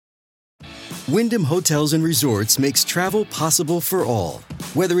Wyndham Hotels and Resorts makes travel possible for all.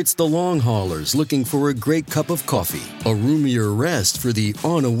 Whether it's the long haulers looking for a great cup of coffee, a roomier rest for the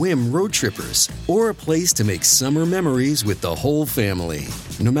on-a-whim road trippers, or a place to make summer memories with the whole family.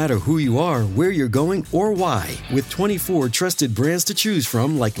 No matter who you are, where you're going, or why, with 24 trusted brands to choose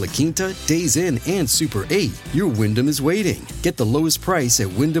from like La Quinta, Days Inn, and Super 8, your Wyndham is waiting. Get the lowest price at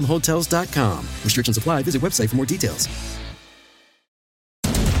WyndhamHotels.com. Restrictions apply. Visit website for more details.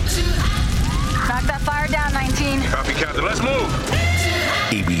 Knock that fire down, 19. Copy, Captain. Let's move.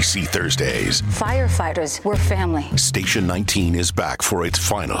 ABC Thursdays. Firefighters, we're family. Station 19 is back for its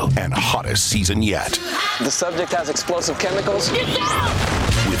final and hottest season yet. The subject has explosive chemicals. Get down!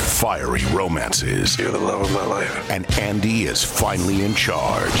 With fiery romances. You're the love of my life. And Andy is finally in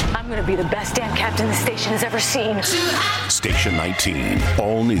charge. I'm going to be the best damn captain the station has ever seen. Station 19.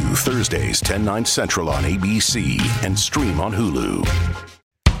 All new Thursdays, 10/9 Central on ABC and stream on Hulu.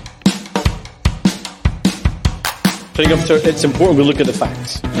 I think it's important we look at the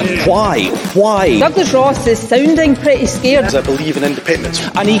facts. Why? Douglas Ross is sounding pretty scared. I believe in independence.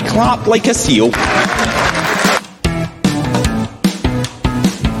 And he clapped like a seal.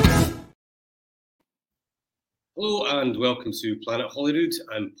 Hello and welcome to Planet Holyrood.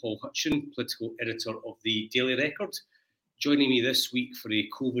 I'm Paul Hutchin, political editor of the Daily Record. Joining me this week for a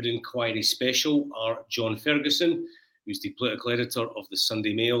COVID Inquiry Special are John Ferguson, who's the political editor of the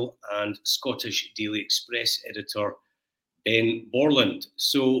Sunday Mail, and Scottish Daily Express editor Ben Borland.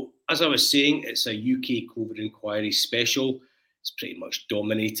 So, as I was saying, it's a UK COVID Inquiry Special. It's pretty much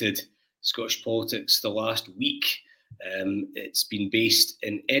dominated Scottish politics the last week. It's been based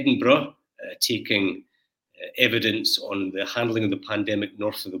in Edinburgh, taking evidence on the handling of the pandemic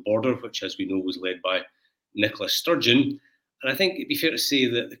north of the border, which, as we know, was led by Nicola Sturgeon. And I think it'd be fair to say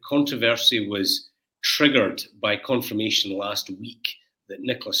that the controversy was triggered by confirmation last week that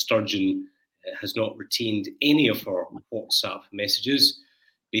Nicola Sturgeon has not retained any of her WhatsApp messages,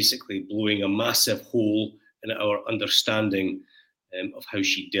 basically blowing a massive hole in our understanding of how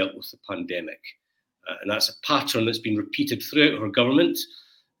she dealt with the pandemic. And that's a pattern that's been repeated throughout her government.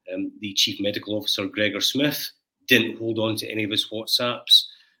 The Chief Medical Officer, Gregor Smith, didn't hold on to any of his WhatsApps,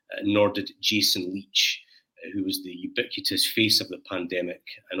 nor did Jason Leach, who was the ubiquitous face of the pandemic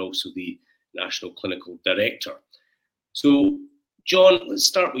and also the National Clinical Director. So, John, let's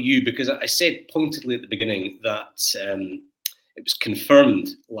start with you, because I said pointedly at the beginning that it was confirmed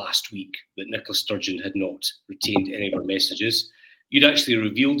last week that Nicola Sturgeon had not retained any of her messages. You'd actually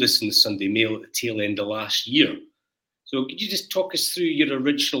revealed this in the Sunday Mail at the tail end of last year. So could you just talk us through your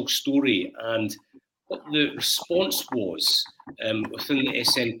original story and what the response was within the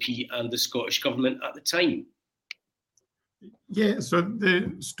SNP and the Scottish Government at the time? Yeah, so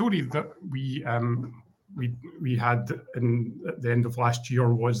the story that we had at the end of last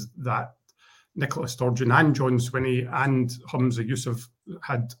year was that Nicola Sturgeon and John Swinney and Humza Yousaf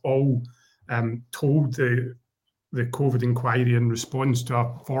had all told the COVID inquiry in response to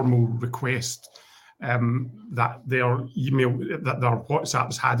a formal request that their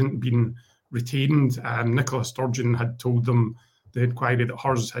WhatsApps hadn't been retained. Nicola Sturgeon had told them, the inquiry, that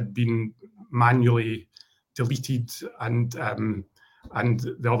hers had been manually deleted, and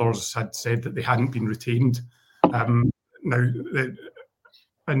the others had said that they hadn't been retained. Now,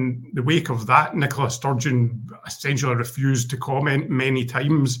 in the wake of that, Nicola Sturgeon essentially refused to comment many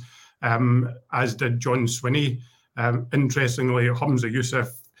times, as did John Swinney. Interestingly, Humza Yousaf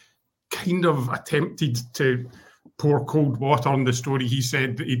kind of attempted to pour cold water on the story. He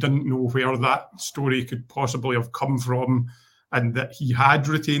said that he didn't know where that story could possibly have come from, and that he had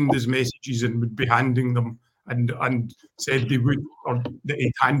retained his messages and would be handing them, and said they would, or that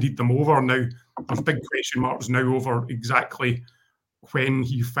he'd handed them over. Now, there's big question marks now over exactly when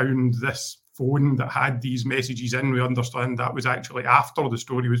he found this phone that had these messages in. We understand that was actually after the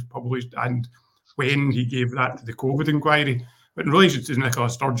story was published and when he gave that to the COVID inquiry. But in relation to Nicola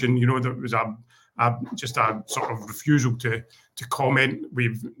Sturgeon, there was just a sort of refusal to comment.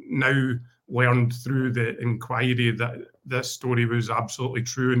 We've now learned through the inquiry that this story was absolutely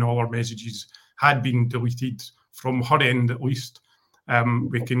true and all our messages had been deleted from her end, at least.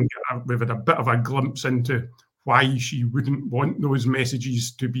 We've had a bit of a glimpse into why she wouldn't want those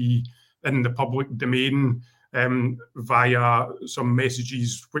messages to be in the public domain, via some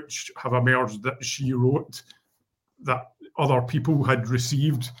messages which have emerged that she wrote that other people had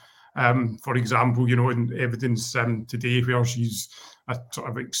received. For example, in evidence today, where she's a sort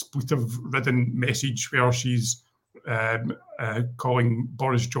of expletive-ridden message where she's calling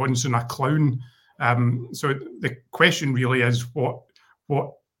Boris Johnson a clown. So the question really is what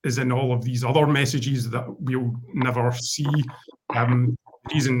is in all of these other messages that we'll never see.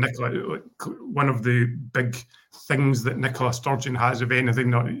 the reason one of the big things that Nicola Sturgeon has, if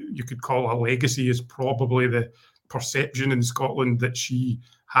anything that you could call a legacy, is probably the perception in Scotland that she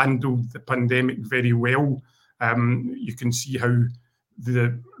handled the pandemic very well. You can see how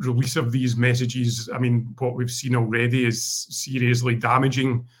the release of these messages, I mean, what we've seen already is seriously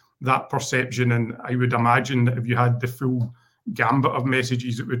damaging that perception. And I would imagine that if you had the full gambit of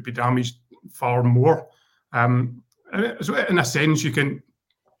messages, it would be damaged far more. So in a sense, you can,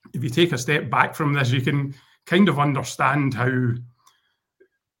 if you take a step back from this, you can kind of understand how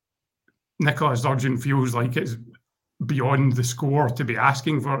Nicola Sturgeon feels like it's beyond the score to be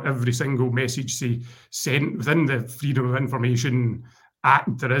asking for every single message she sent within the Freedom of Information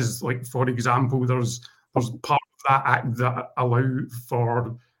Act. There is, like, for example, there's part of that act that allow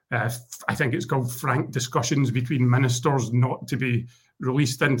for, I think it's called frank discussions between ministers not to be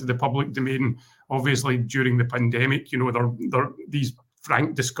released into the public domain. Obviously, during the pandemic, you know, there these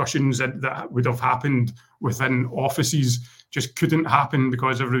frank discussions that would have happened within offices just couldn't happen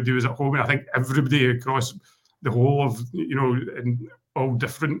because everybody was at home. And I think everybody across the whole of, you know, in all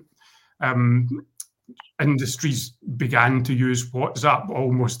different industries began to use WhatsApp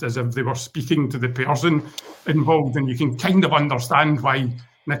almost as if they were speaking to the person involved. And you can kind of understand why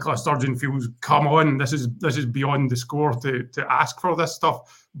Nicola Sturgeon feels, come on, this is beyond the score to ask for this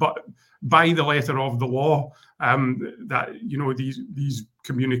stuff. But by the letter of the law, that, you know, these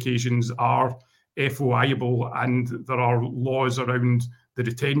communications are FOIable, and there are laws around the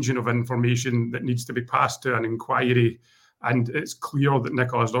retention of information that needs to be passed to an inquiry. And it's clear that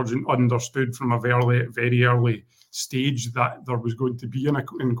Nicola Sturgeon understood from a very early stage that there was going to be an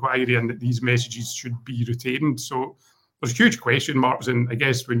inquiry and that these messages should be retained. So there's huge question marks. And I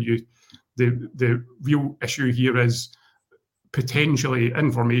guess the real issue here is potentially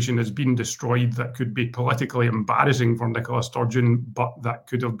information has been destroyed that could be politically embarrassing for Nicola Sturgeon, but that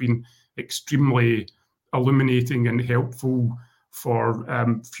could have been extremely illuminating and helpful for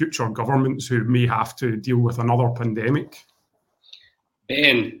future governments who may have to deal with another pandemic.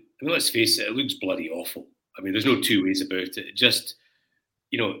 Ben, I mean, let's face it looks bloody awful. I mean, there's no two ways about it. It just,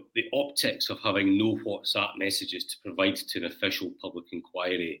 you know, the optics of having no WhatsApp messages to provide to an official public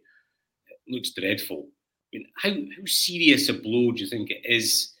inquiry looks dreadful. I mean, how serious a blow do you think it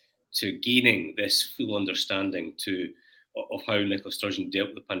is to gaining this full understanding of how Nicola Sturgeon dealt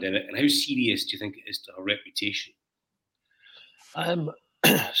with the pandemic, and how serious do you think it is to her reputation?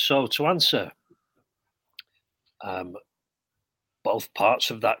 So to answer both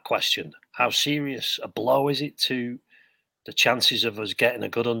parts of that question, how serious a blow is it to the chances of us getting a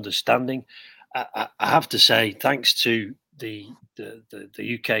good understanding? I have to say, thanks to the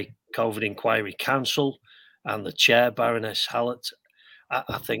UK COVID Inquiry Council and the chair, Baroness Hallett,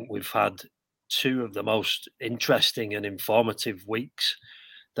 I think we've had two of the most interesting and informative weeks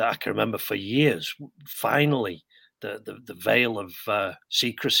that I can remember for years. Finally, the veil of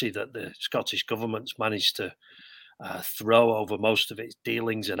secrecy that the Scottish government's managed to throw over most of its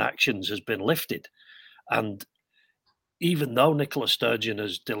dealings and actions has been lifted. And even though Nicola Sturgeon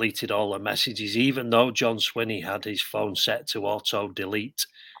has deleted all her messages, even though John Swinney had his phone set to auto-delete,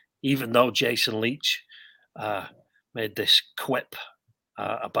 even though Jason Leach made this quip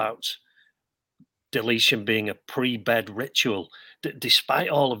about deletion being a pre-bed ritual, despite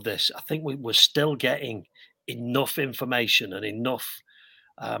all of this, I think we were still getting enough information and enough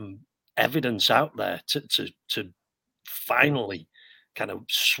evidence out there to finally kind of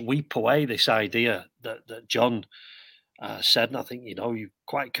sweep away this idea that John said, and I think, you know, you're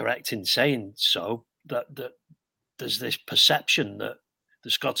quite correct in saying so, that there's this perception that the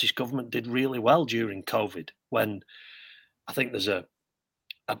Scottish government did really well during COVID, when I think there's a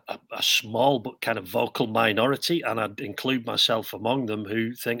small but kind of vocal minority, and I'd include myself among them,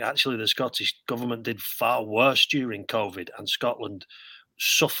 who think actually the Scottish government did far worse during COVID and Scotland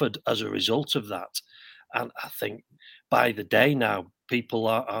suffered as a result of that. And I think by the day now, people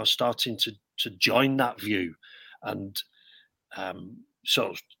are starting to join that view. And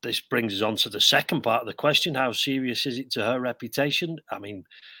so this brings us on to the second part of the question: how serious is it to her reputation? I mean,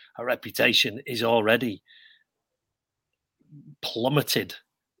 her reputation is already plummeted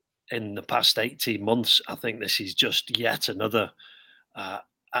in the past 18 months. I think this is just yet another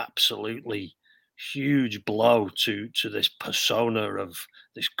absolutely huge blow to this persona of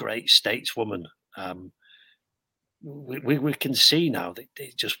this great stateswoman. We can see now that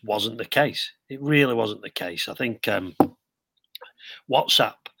it just wasn't the case. It really wasn't the case. I think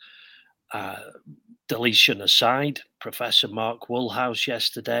WhatsApp deletion aside, Professor Mark Woolhouse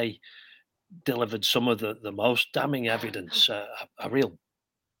yesterday delivered some of the most damning evidence, a real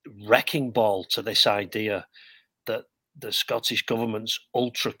wrecking ball to this idea that the Scottish government's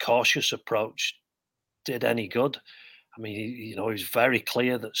ultra cautious approach did any good. I mean, he was very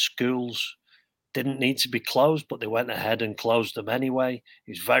clear that schools didn't need to be closed, but they went ahead and closed them anyway.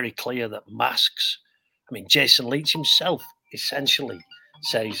 He was very clear that masks. I mean, Jason Leach himself essentially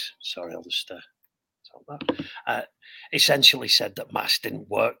says, sorry, I'll just stop that. Essentially said that masks didn't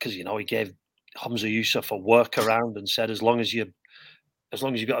work because he gave Humza Yousaf a workaround and said as long as you've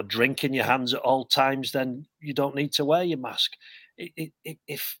got a drink in your hands at all times, then you don't need to wear your mask.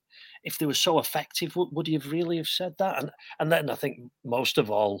 If they were so effective, would he have really have said that? And then I think most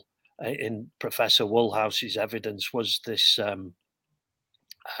of all in Professor Woolhouse's evidence was this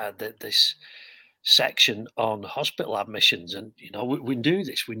this section on hospital admissions. And we knew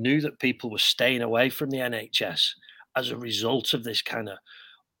this. We knew that people were staying away from the NHS as a result of this kind of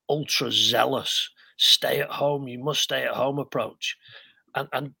ultra zealous stay at home. You must stay at home approach.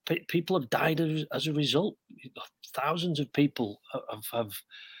 And people have died as a result. Thousands of people have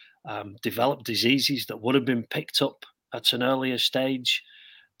developed diseases that would have been picked up at an earlier stage.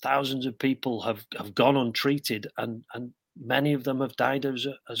 Thousands of people have gone untreated, and many of them have died as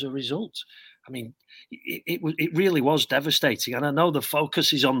a result. I mean, it really was devastating. And I know the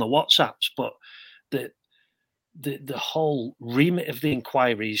focus is on the WhatsApps, but the whole remit of the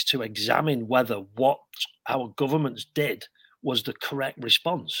inquiry is to examine whether what our governments did was the correct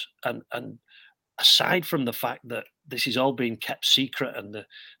response. And aside from the fact that this is all being kept secret and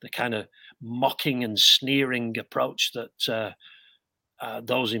the kind of mocking and sneering approach that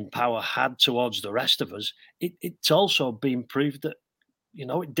those in power had towards the rest of us, it's also been proved that,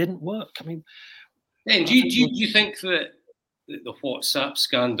 it didn't work. I mean... Then, do you think that the WhatsApp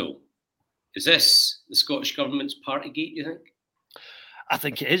scandal, is this the Scottish Government's Partygate, you think? I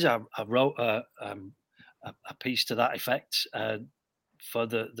think it is. I wrote a piece to that effect for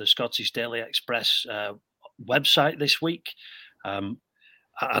the Scottish Daily Express website this week.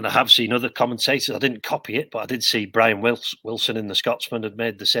 And I have seen other commentators. I didn't copy it, but I did see Brian Wilson in The Scotsman had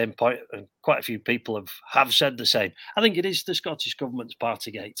made the same point, and quite a few people have said the same. I think it is the Scottish Government's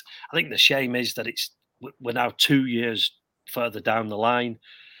Partygate. I think the shame is that we're now 2 years further down the line.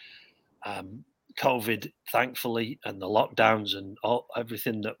 COVID, thankfully, and the lockdowns and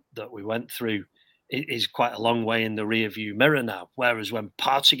everything that we went through is quite a long way in the rearview mirror now. Whereas when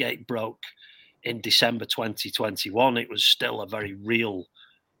Partygate broke in December 2021, it was still a very real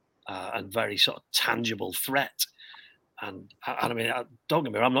and very sort of tangible threat. And I mean, don't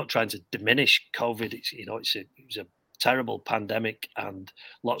get me wrong, I'm not trying to diminish COVID. It was a terrible pandemic, and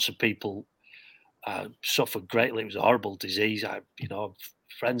lots of people suffered greatly. It was a horrible disease.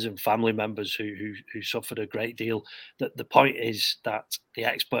 Friends and family members who suffered a great deal. The point is that the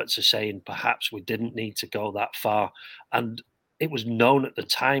experts are saying perhaps we didn't need to go that far, and it was known at the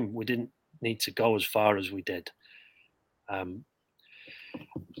time we didn't need to go as far as we did.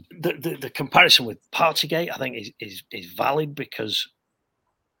 The comparison with Partygate, I think, is valid, because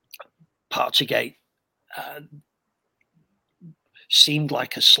Partygate seemed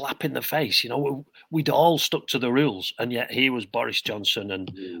like a slap in the face. We'd all stuck to the rules, and yet here was Boris Johnson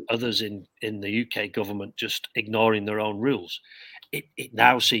and others in the UK government just ignoring their own rules. It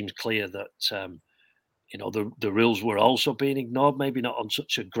now seems clear that the rules were also being ignored, maybe not on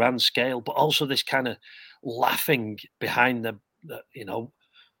such a grand scale, but also this kind of laughing behind the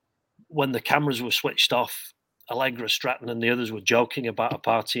when the cameras were switched off, Allegra Stratton and the others were joking about a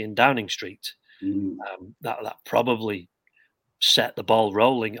party in Downing Street. That probably set the ball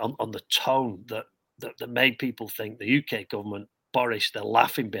rolling on the tone that made people think the UK government, Boris, they're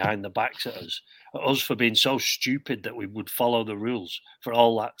laughing behind the backs at us for being so stupid that we would follow the rules for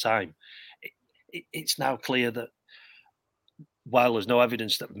all that time. It's now clear that while there's no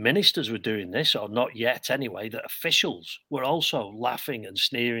evidence that ministers were doing this, or not yet anyway, that officials were also laughing and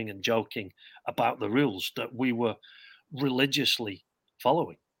sneering and joking about the rules that we were religiously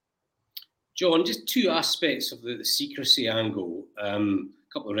following. John, just two aspects of the secrecy angle. A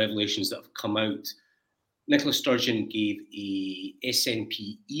couple of revelations that have come out. Nicola Sturgeon gave a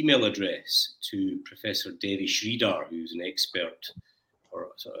SNP email address to Professor Devi Sridhar, who's an expert or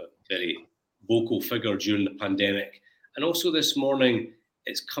sort of very vocal figure during the pandemic. And also this morning,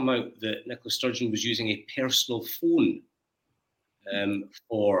 it's come out that Nicola Sturgeon was using a personal phone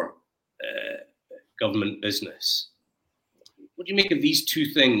for government business. What do you make of these two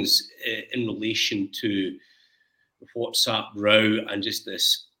things in relation to the WhatsApp row and just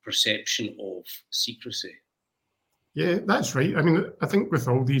this perception of secrecy? Yeah, that's right. I mean, I think with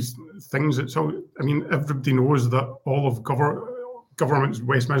all these things, everybody knows that all of governments,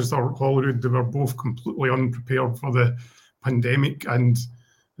 Westminster, Holyrood, they were both completely unprepared for the pandemic, and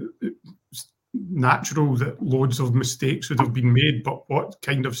natural that loads of mistakes would have been made, but what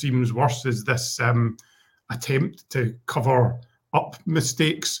kind of seems worse is this attempt to cover up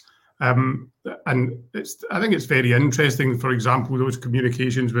mistakes. And I think it's very interesting, for example, those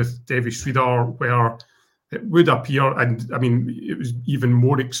communications with Devi Sridhar, where it would appear, and I mean, it was even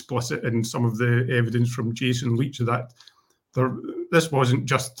more explicit in some of the evidence from Jason Leach, that this wasn't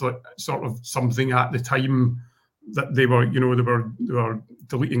just like sort of something at the time that they were, they were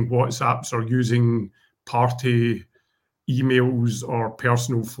deleting WhatsApps or using party emails or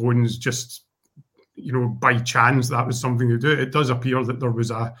personal phones just, by chance. That was something to do. It does appear that there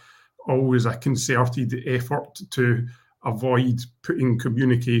was always a concerted effort to avoid putting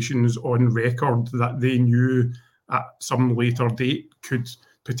communications on record that they knew at some later date could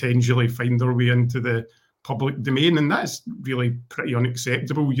potentially find their way into the public domain. And that's really pretty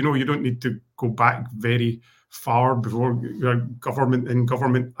unacceptable. You don't need to go back very far before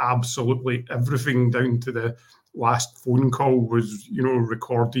government absolutely everything down to the last phone call was,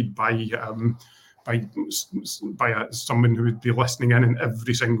 recorded by someone who would be listening in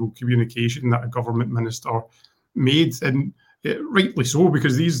every single communication that a government minister made. And rightly so,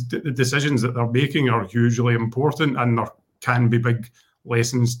 because the decisions that they're making are hugely important, and there can be big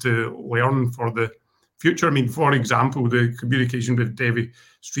lessons to learn for the future. I mean, for example, the communication with Devi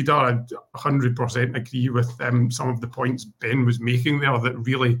Sridhar, I 100% agree with some of the points Ben was making there, that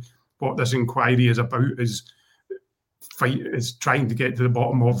really what this inquiry is about is trying to get to the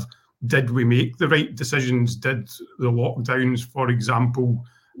bottom of, did we make the right decisions? Did the lockdowns, for example,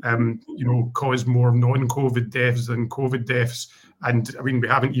 cause more non-COVID deaths than COVID deaths? And I mean, we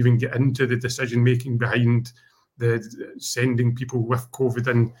haven't even get into the decision-making behind the sending people with COVID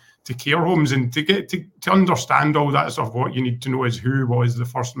into care homes. And to understand all that stuff, what you need to know is who was the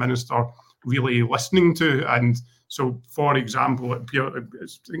First Minister really listening to. And so, for example, I think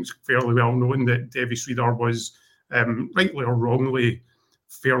it's fairly well known that Devi Sridhar was, rightly or wrongly,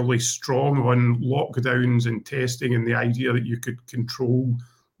 fairly strong on lockdowns and testing and the idea that you could control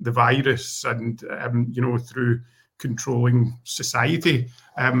the virus and, through controlling society.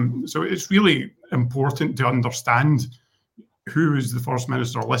 So it's really important to understand who is the First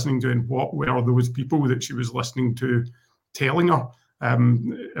Minister listening to and what were those people that she was listening to telling her.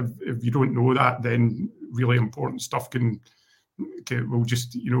 If you don't know that, then really important stuff will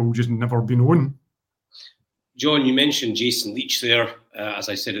just never be known. John, you mentioned Jason Leach there. As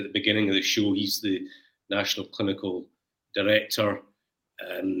I said at the beginning of the show, he's the National Clinical Director.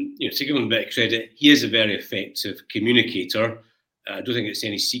 To give him a bit of credit, he is a very effective communicator. I don't think it's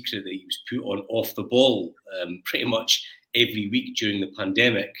any secret that he was put on off the ball pretty much every week during the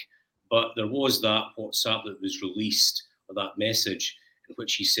pandemic. But there was that WhatsApp that was released, or that message, in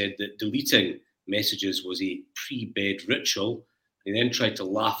which he said that deleting messages was a pre-bed ritual. He then tried to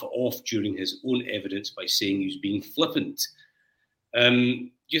laugh it off during his own evidence by saying he was being flippant. Do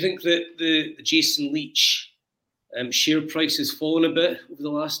you think that the Jason Leach share price has fallen a bit over the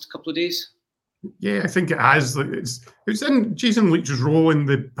last couple of days? Yeah, I think it has. It's in Jason Leach's role in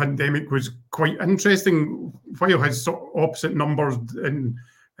the pandemic was quite interesting. While his sort of opposite numbers in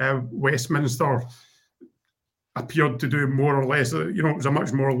Westminster appeared to do more or less, it was a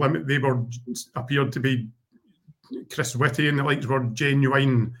much more limit. They appeared to be, Chris Whitty and the likes were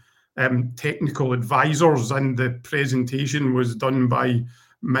genuine technical advisors, and the presentation was done by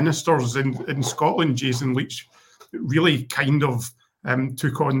ministers in Scotland. Jason Leach really kind of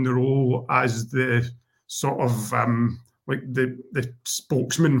took on the role as the sort of the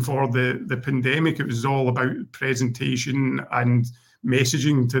spokesman for the pandemic. It was all about presentation and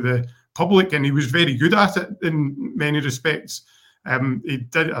messaging to the public, and he was very good at it in many respects. He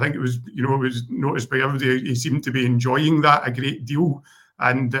did. I think it was noticed by everybody. He seemed to be enjoying that a great deal,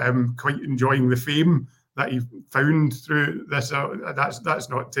 and quite enjoying the fame that he found through this. That's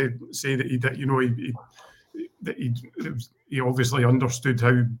not to say that he did. He obviously understood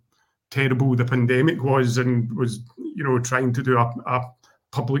how terrible the pandemic was and was trying to do a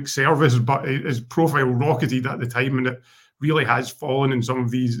public service, but his profile rocketed at the time, and it really has fallen in some of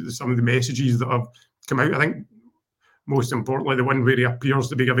the messages that have come out. I think most importantly, the one where he appears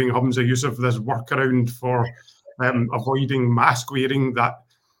to be giving Humza Yousaf this workaround for avoiding mask wearing, that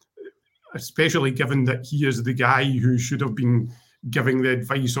especially given that he is the guy who should have been giving the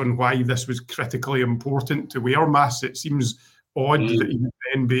advice on why this was critically important to wear masks. It seems odd that he would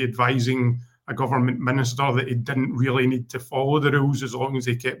then be advising a government minister that he didn't really need to follow the rules as long as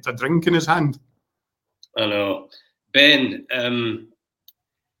he kept a drink in his hand. I know. Ben,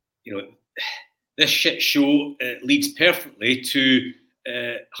 this shit show leads perfectly to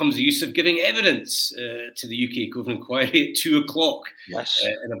Humza Yousaf giving evidence to the UK COVID inquiry at 2 o'clock. Yes.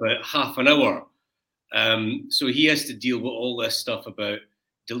 In about half an hour. So he has to deal with all this stuff about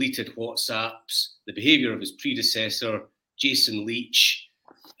deleted WhatsApps, the behaviour of his predecessor, Jason Leach.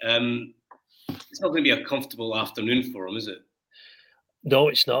 It's not going to be a comfortable afternoon for him, is it? No,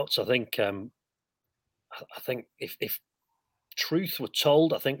 it's not. I think if truth were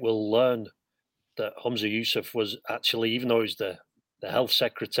told, I think we'll learn that Humza Yousaf was actually, even though he's the health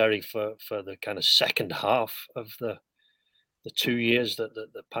secretary for the kind of second half of the 2 years that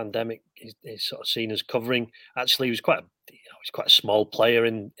the pandemic is sort of seen as covering, actually he was he's quite a small player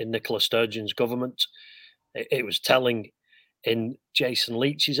in Nicola Sturgeon's government. It was telling in Jason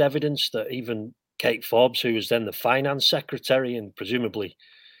Leach's evidence that even Kate Forbes, who was then the finance secretary and presumably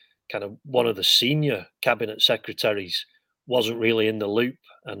kind of one of the senior cabinet secretaries, wasn't really in the loop.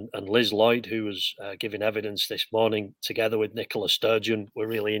 And Liz Lloyd, who was giving evidence this morning, together with Nicola Sturgeon, were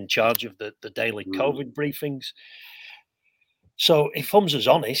really in charge of the daily COVID briefings. So if Humza's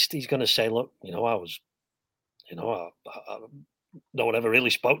honest, he's going to say, look, I was, no one ever really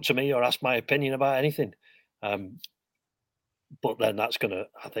spoke to me or asked my opinion about anything. But then I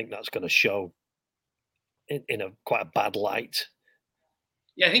think that's going to show in a quite a bad light.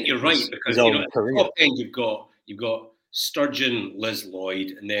 Yeah, I think you're right, because at the top end you've got Sturgeon, Liz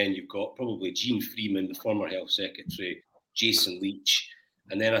Lloyd, and then you've got probably Jean Freeman, the former health secretary, Jason Leach,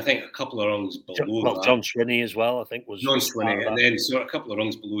 and then I think a couple of rungs below that. John Swinney as well, I think was John Swinney, and then so a couple of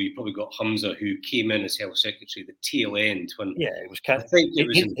rungs below you probably got Humza, who came in as health secretary at the tail end when it was kind of,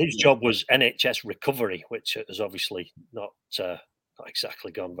 his job was NHS recovery, which has obviously not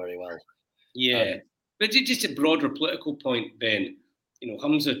exactly gone very well. Yeah, but just a broader political point, Ben.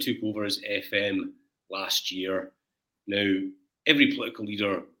 Humza took over as FM last year. Now, every political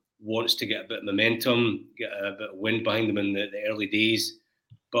leader wants to get a bit of momentum, get a bit of wind behind them in the early days,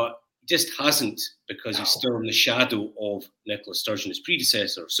 but he just hasn't, because he's still in the shadow of Nicola Sturgeon, his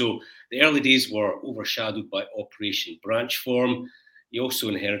predecessor. So the early days were overshadowed by Operation Branchform. He also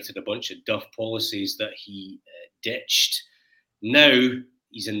inherited a bunch of duff policies that he ditched. Now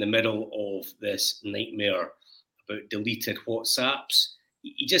he's in the middle of this nightmare about deleted WhatsApps.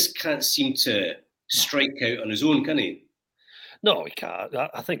 He just can't seem to strike out on his own, can he? No, he can't.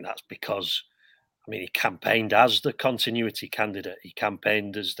 I think that's because, he campaigned as the continuity candidate. He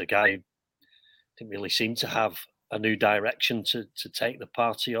campaigned as the guy who didn't really seem to have a new direction to take the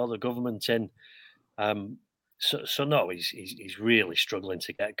party or the government in. So no, he's really struggling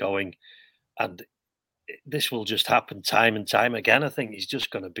to get going, and this will just happen time and time again. I think he's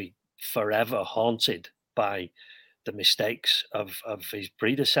just going to be forever haunted by the mistakes of his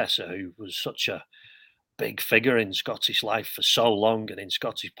predecessor, who was such a big figure in Scottish life for so long and in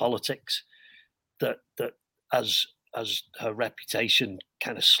Scottish politics, that as her reputation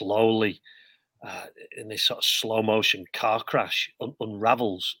kind of slowly in this sort of slow motion car crash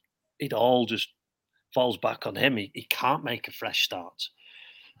unravels, it all just falls back on him. He can't make a fresh start.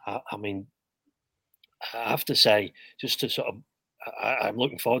 I have to say, just to sort of, I'm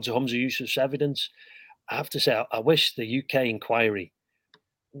looking forward to Humza Yousaf's evidence. I have to say, I wish the UK inquiry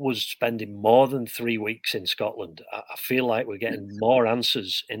was spending more than 3 weeks in Scotland. I feel like we're getting more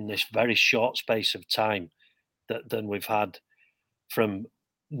answers in this very short space of time than we've had from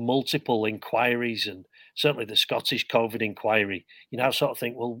multiple inquiries, and certainly the Scottish COVID inquiry. You now sort of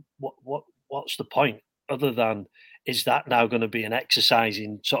think, well, what's the point, other than, is that now going to be an exercise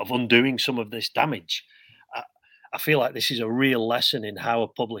in sort of undoing some of this damage? I feel like this is a real lesson in how a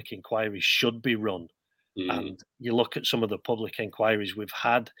public inquiry should be run. And you look at some of the public inquiries we've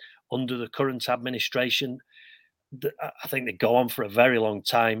had under the current administration, I think they go on for a very long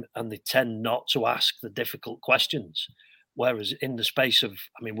time, and they tend not to ask the difficult questions. Whereas in the space of,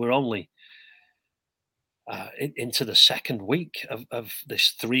 we're only into the second week of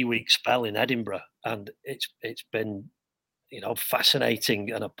this 3 week spell in Edinburgh, and it's been,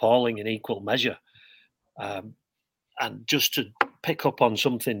 fascinating and appalling in equal measure. And just to pick up on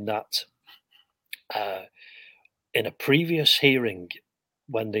something that in a previous hearing,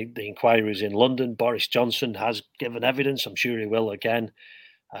 when the inquiry was in London, Boris Johnson has given evidence. I'm sure he will again.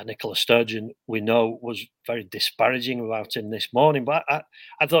 Nicola Sturgeon, we know, was very disparaging about him this morning. But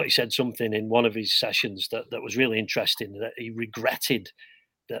I thought he said something in one of his sessions that was really interesting, that he regretted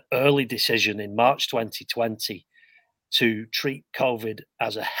the early decision in March 2020 to treat COVID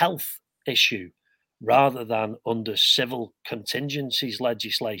as a health issue rather than under civil contingencies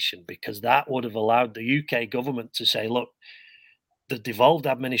legislation, because that would have allowed the UK government to say, look, the devolved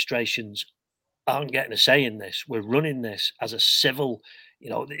administrations aren't getting a say in this. We're running this as a civil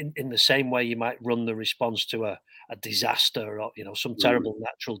in the same way you might run the response to a disaster or, some terrible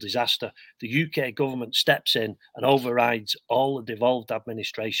natural disaster, the UK government steps in and overrides all the devolved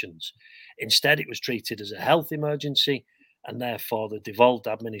administrations. Instead, it was treated as a health emergency, and therefore the devolved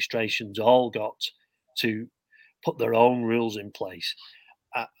administrations all got to put their own rules in place.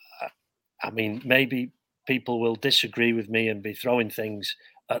 I mean, maybe people will disagree with me and be throwing things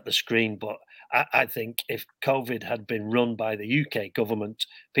at the screen, but I think if COVID had been run by the UK government,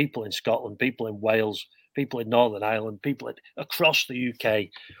 people in Scotland, people in Wales, people in Northern Ireland, people across the UK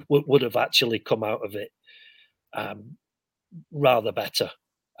would have actually come out of it rather better.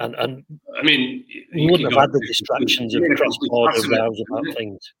 And I mean, we wouldn't have had the distractions of cross-border rows about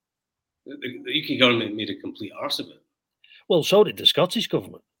things. The UK government made a complete arse of it. Well, so did the Scottish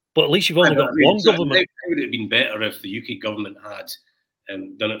government. But at least you've only got one government. How would it have been better if the UK government had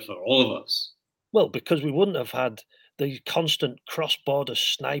done it for all of us? Well, because we wouldn't have had the constant cross-border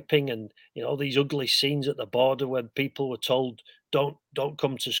sniping and these ugly scenes at the border when people were told don't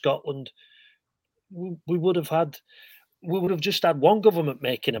come to Scotland. We would have just had one government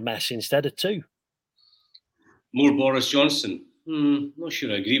making a mess instead of two. More Boris Johnson. Not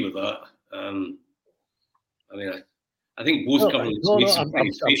sure I agree with that. I mean, I think both governments.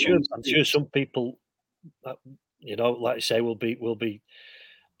 I'm sure some people, like I say, will be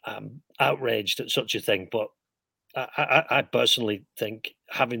outraged at such a thing. But I personally think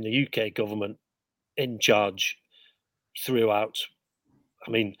having the UK government in charge throughout.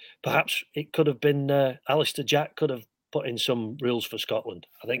 I mean, perhaps it could have been Alistair Jack could have put in some rules for Scotland.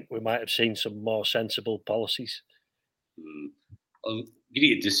 I think we might have seen some more sensible policies. I'll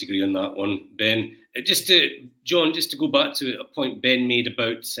agree to disagree on that one, Ben. John, just to go back to a point Ben made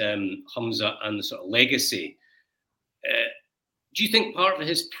about Humza and the sort of legacy. Do you think part of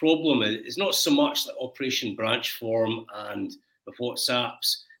his problem is not so much the Operation Branch Form and the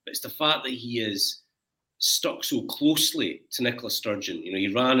WhatsApps, but it's the fact that he is stuck so closely to Nicola Sturgeon?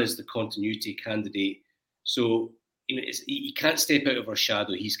 He ran as the continuity candidate, so he can't step out of her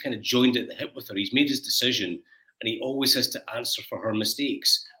shadow. He's kind of joined at the hip with her. He's made his decision, and he always has to answer for her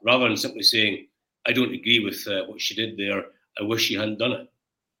mistakes, rather than simply saying, "I don't agree with what she did there. I wish she hadn't done it."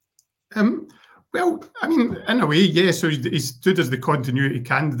 Well, I mean, in a way, yeah. So he stood as the continuity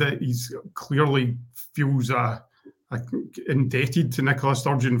candidate. He's clearly feels indebted to Nicola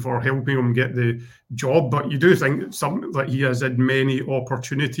Sturgeon for helping him get the job. But you do think that he has had many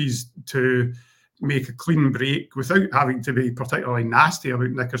opportunities to make a clean break without having to be particularly nasty about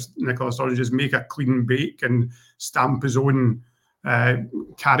Nicola Sturgeon. Just make a clean break and stamp his own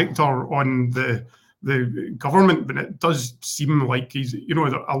character on the government. But it does seem like he's,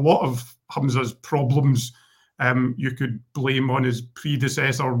 a lot of Humza's problems you could blame on his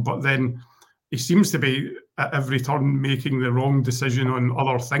predecessor, but then he seems to be at every turn making the wrong decision on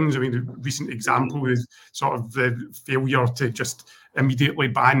other things. I mean, a recent example is sort of the failure to just immediately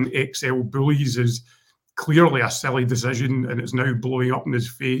ban XL bullies is clearly a silly decision, and it's now blowing up in his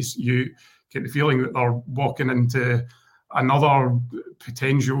face. You get the feeling that they're walking into another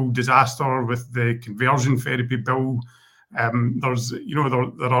potential disaster with the conversion therapy bill. There's,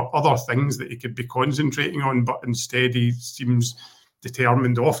 there are other things that he could be concentrating on, but instead he seems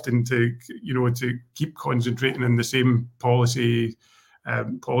determined often to keep concentrating on the same policies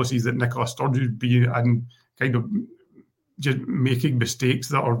that Nicola Sturgeon would be, and kind of just making mistakes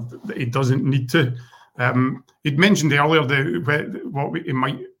that he doesn't need to. He'd mentioned earlier what he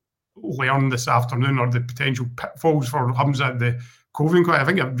might learn this afternoon, or the potential pitfalls for Humza at the COVID inquiry. I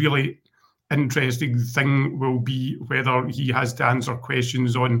think a really interesting thing will be whether he has to answer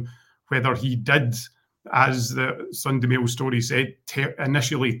questions on whether he did, as the Sunday Mail story said,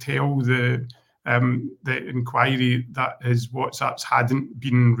 initially tell the inquiry that his WhatsApps hadn't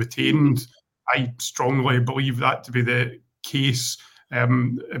been retained. I strongly believe that to be the case.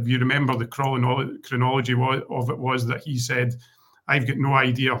 If you remember, the chronology of it was that he said, "I've got no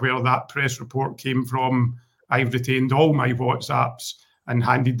idea where that press report came from. I've retained all my WhatsApps and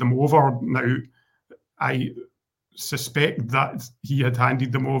handed them over." Now, I suspect that he had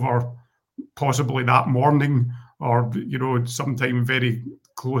handed them over possibly that morning, or sometime very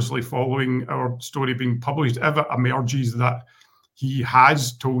closely following our story being published. If it emerges that he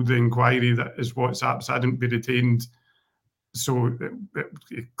has told the inquiry that his WhatsApps hadn't been retained, so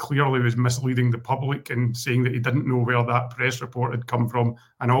it clearly was misleading the public and saying that he didn't know where that press report had come from.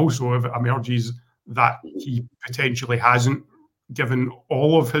 And also, if it emerges that he potentially hasn't given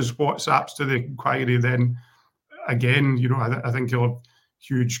all of his WhatsApps to the inquiry, then again, I think he'll have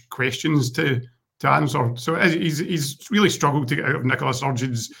huge questions to answer. So he's really struggled to get out of Nicola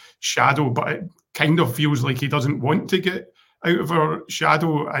Sturgeon's shadow, but it kind of feels like he doesn't want to get out of our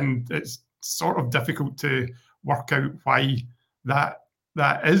shadow, and it's sort of difficult to work out why that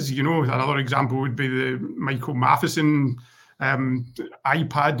is. Another example would be the Michael Matheson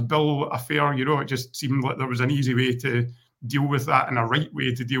iPad bill affair. It just seemed like there was an easy way to deal with that and a right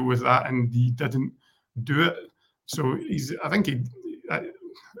way to deal with that, and he didn't do it. So I think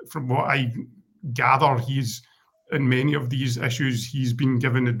from what I gather, he's in many of these issues, he's been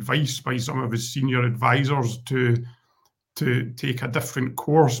given advice by some of his senior advisors to take a different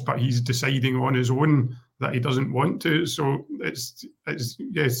course, but he's deciding on his own that he doesn't want to. So it's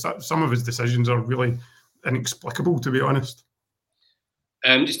some of his decisions are really inexplicable, to be honest.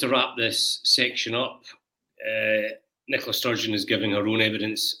 Just to wrap this section up, Nicola Sturgeon is giving her own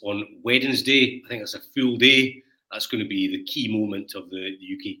evidence on Wednesday. I think that's a full day. That's going to be the key moment of the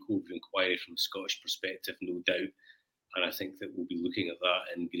UK COVID inquiry from a Scottish perspective, no doubt. And I think that we'll be looking at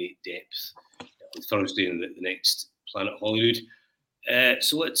that in great depth on Thursday and the next Planet Holyrood.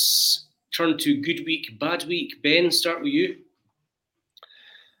 So let's turn to good week, bad week. Ben, start with you.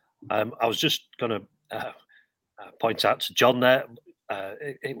 I was just going to point out to John there,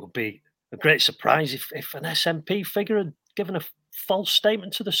 it would be a great surprise if an SNP figure had given a false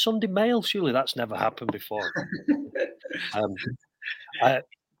statement to the Sunday Mail. Surely that's never happened before.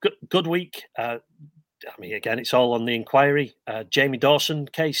 Good week. Again, it's all on the inquiry. Jamie Dawson,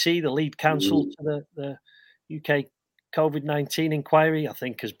 KC, the lead counsel to the UK COVID-19 inquiry, I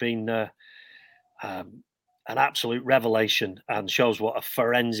think has been an absolute revelation and shows what a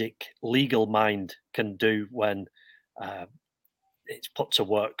forensic legal mind can do when it's put to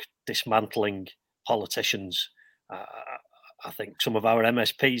work dismantling politicians. I think some of our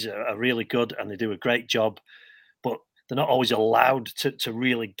MSPs are really good and they do a great job, but they're not always allowed to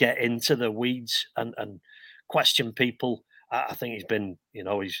really get into the weeds and question people. I think he's been,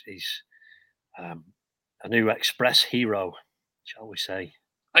 he's a new Express hero, shall we say.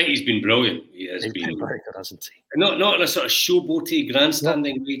 I think he's been brilliant. He's been very good, hasn't he? Not in a sort of showboaty,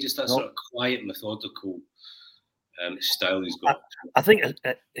 grandstanding way, just that sort of quiet, methodical style he's got. I think,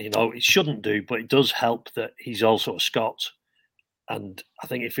 it shouldn't do, but it does help that he's also a Scot. And I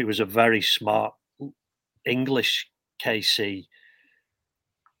think if he was a very smart English KC,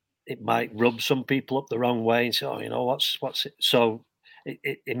 it might rub some people up the wrong way and say, oh, what's it? So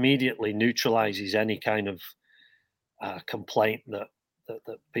it immediately neutralizes any kind of complaint that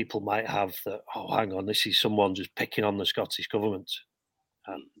people might have that, oh, hang on, this is someone just picking on the Scottish government.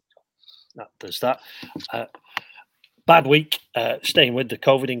 There's that. Bad week, staying with the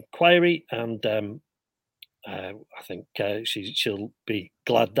COVID inquiry, and I think she'll be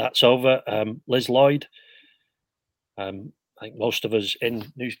glad that's over. Liz Lloyd, I think most of us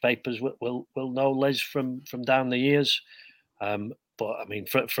in newspapers will know Liz from down the years. But I mean,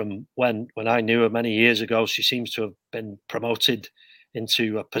 from when I knew her many years ago, she seems to have been promoted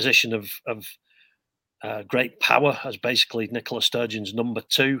into a position of great power as basically Nicola Sturgeon's number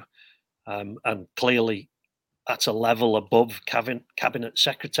 2, and clearly at a level above cabinet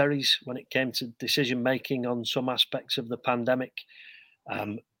secretaries when it came to decision making on some aspects of the pandemic.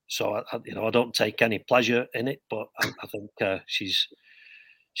 So I don't take any pleasure in it, but I think she's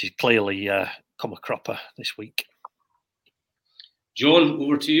clearly come a cropper this week. John,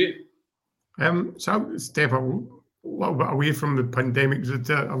 over to you. So I'll step a little bit away from the pandemic.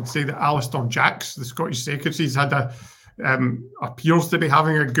 I would say that Alistair Jacks, the Scottish Secretary, had appears to be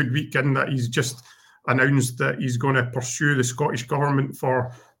having a good week in that he's just announced that he's going to pursue the Scottish Government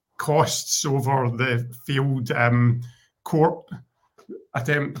for costs over the failed court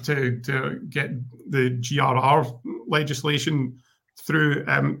attempt to get the GRR legislation through.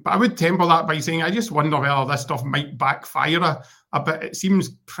 But I would temper that by saying I just wonder whether this stuff might backfire a bit. It seems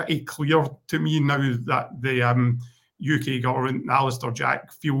pretty clear to me now that the UK government and Alistair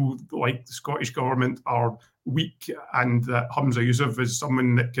Jack feel like the Scottish government are weak and that Humza Yousaf is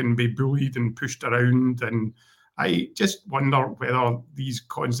someone that can be bullied and pushed around. And I just wonder whether these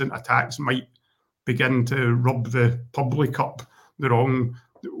constant attacks might begin to rub the public up the wrong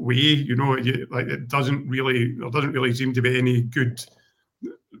way. It doesn't really seem to be any good.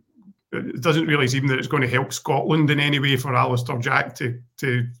 It doesn't really seem that it's going to help Scotland in any way for Alistair Jack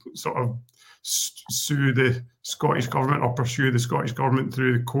to sort of sue the Scottish government or pursue the Scottish government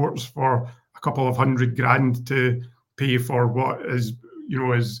through the courts for a couple of $100,000 to pay for what is,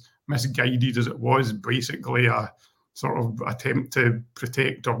 as misguided as it was, basically a sort of attempt to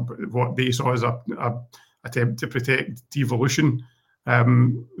protect, or what they saw as a attempt to protect devolution.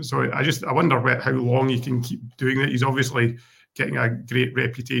 So I wonder how long he can keep doing that. He's obviously getting a great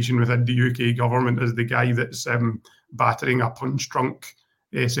reputation within the UK government as the guy that's battering a punch-drunk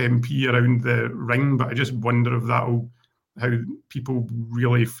SNP around the ring, but I just wonder if that'll people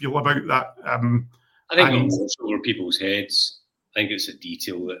really feel about that. I think it goes over people's heads. I think it's a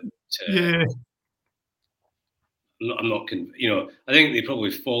detail that I'm not I think they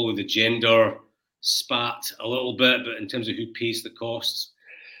probably follow the gender spat a little bit, but in terms of who pays the costs,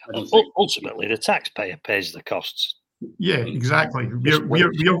 ultimately the taxpayer pays the costs. Yeah, exactly.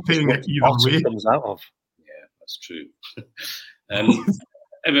 We're paying it either way. It comes out of. Yeah, that's true.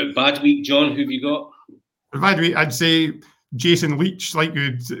 How about bad week, John? Who have you got? Bad week, I'd say Jason Leach, like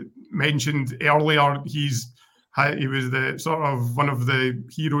you mentioned earlier. He was the sort of one of the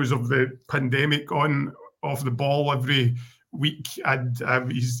heroes of the pandemic off the ball every week, and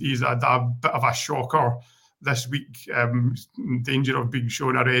he's had a bit of a shocker this week. In danger of being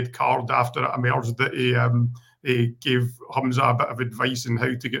shown a red card after it emerged that he gave Humza a bit of advice on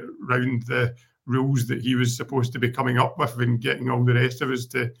how to get around the rules that he was supposed to be coming up with and getting all the rest of us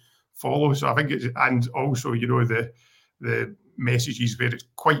to follow. So I think and also, the messages where it's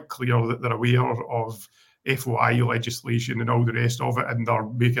quite clear that they're aware of FOI legislation and all the rest of it, and they're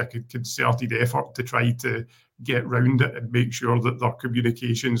making a concerted effort to try to get round it and make sure that their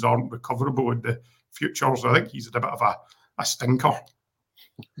communications aren't recoverable in the future. So I think he's a bit of a stinker.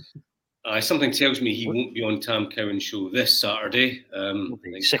 Something tells me he won't be on Tam Cowan's show this Saturday.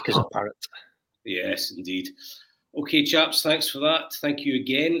 Sick as a parrot. Yes, indeed. Okay, chaps, thanks for that. Thank you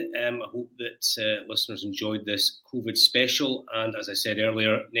again. I hope that listeners enjoyed this COVID special. And as I said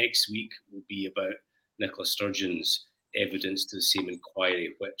earlier, next week will be about Nicola Sturgeon's evidence to the same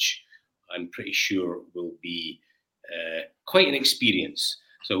inquiry, which I'm pretty sure will be quite an experience.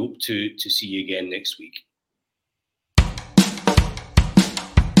 So I hope to see you again next week.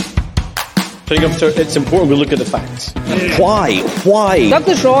 I think it's important we look at the facts. Why?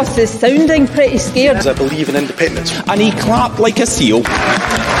 Douglas Ross is sounding pretty scared. As I believe in independence. And he clapped like a seal.